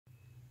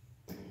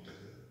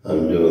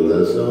I'm doing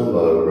this song by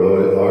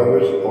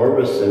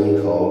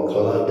Orbison called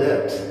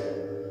Claudette.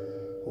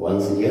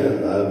 Once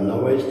again, I have no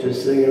ways to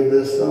sing in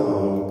this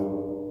song.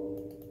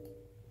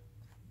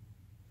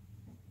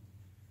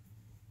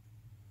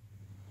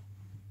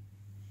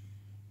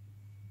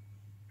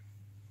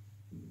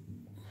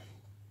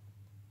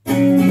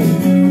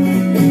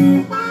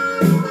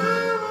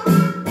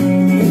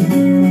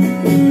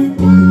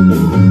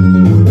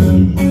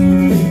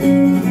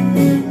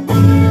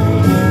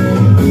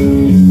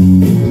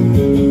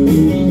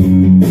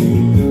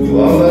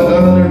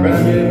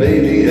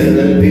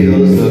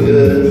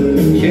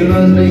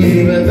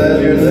 Even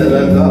better than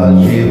I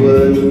thought she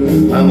would.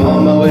 I'm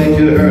on my way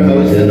to her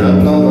house and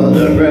I'm gone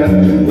out of breath.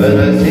 When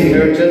I see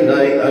her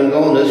tonight, I'm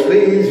gonna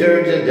squeeze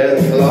her to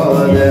death.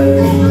 Claudette,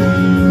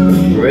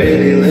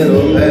 pretty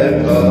little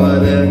pet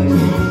Claudette,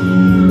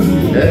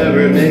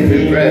 never make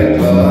me regret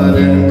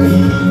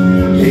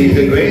Claudette. She's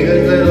the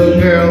greatest little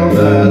girl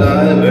that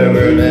I've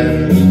ever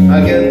met.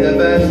 I get the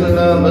best of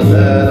love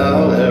that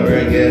I'll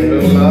ever get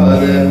from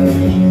Claudette.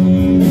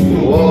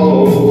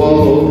 Whoa,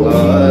 whoa,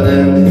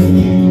 Claudette.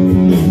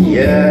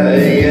 Yeah,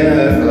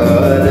 yeah,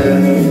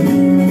 Claudette.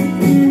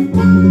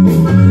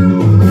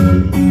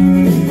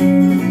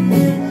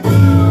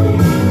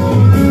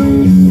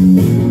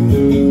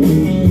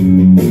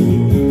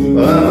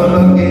 Well, I'm a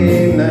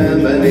lucky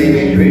man, my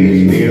baby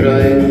treats me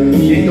right.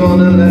 She's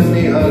gonna let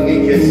me hug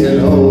and kiss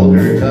and hold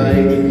her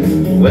tight.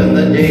 When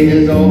the date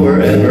is over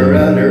and we're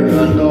at her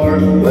front door,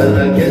 when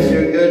I kiss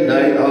her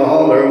goodnight, I'll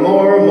holler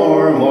more,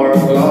 more, more,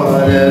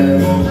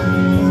 Claudette.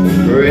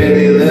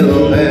 Pretty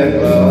little pet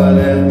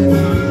Claudette,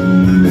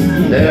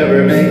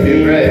 never make me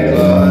regret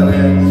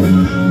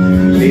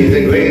Claudette. She's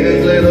the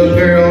greatest little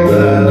girl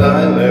that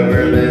I've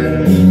ever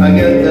met. I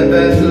get the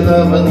best of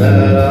love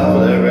that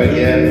I'll ever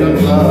get from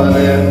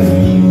Claudette.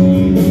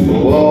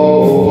 Whoa,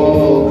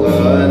 whoa,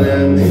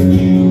 Claudette.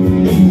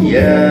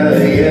 Yeah,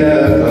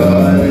 yeah,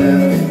 Claudette.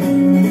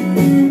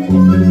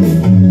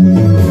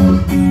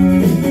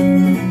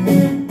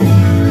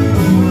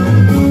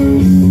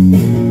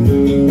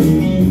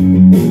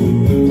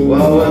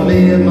 Well, when me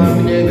and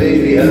my new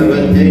baby have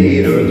a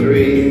date or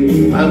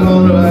three, I'm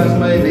gonna ask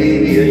my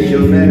baby if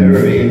she'll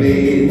marry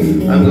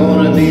me. I'm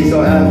gonna be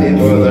so happy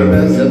for the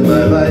rest of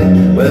my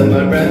life when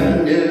my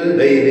brand new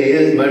baby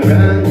is my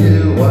brand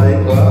new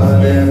wife,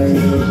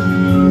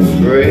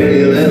 Claudette. Pretty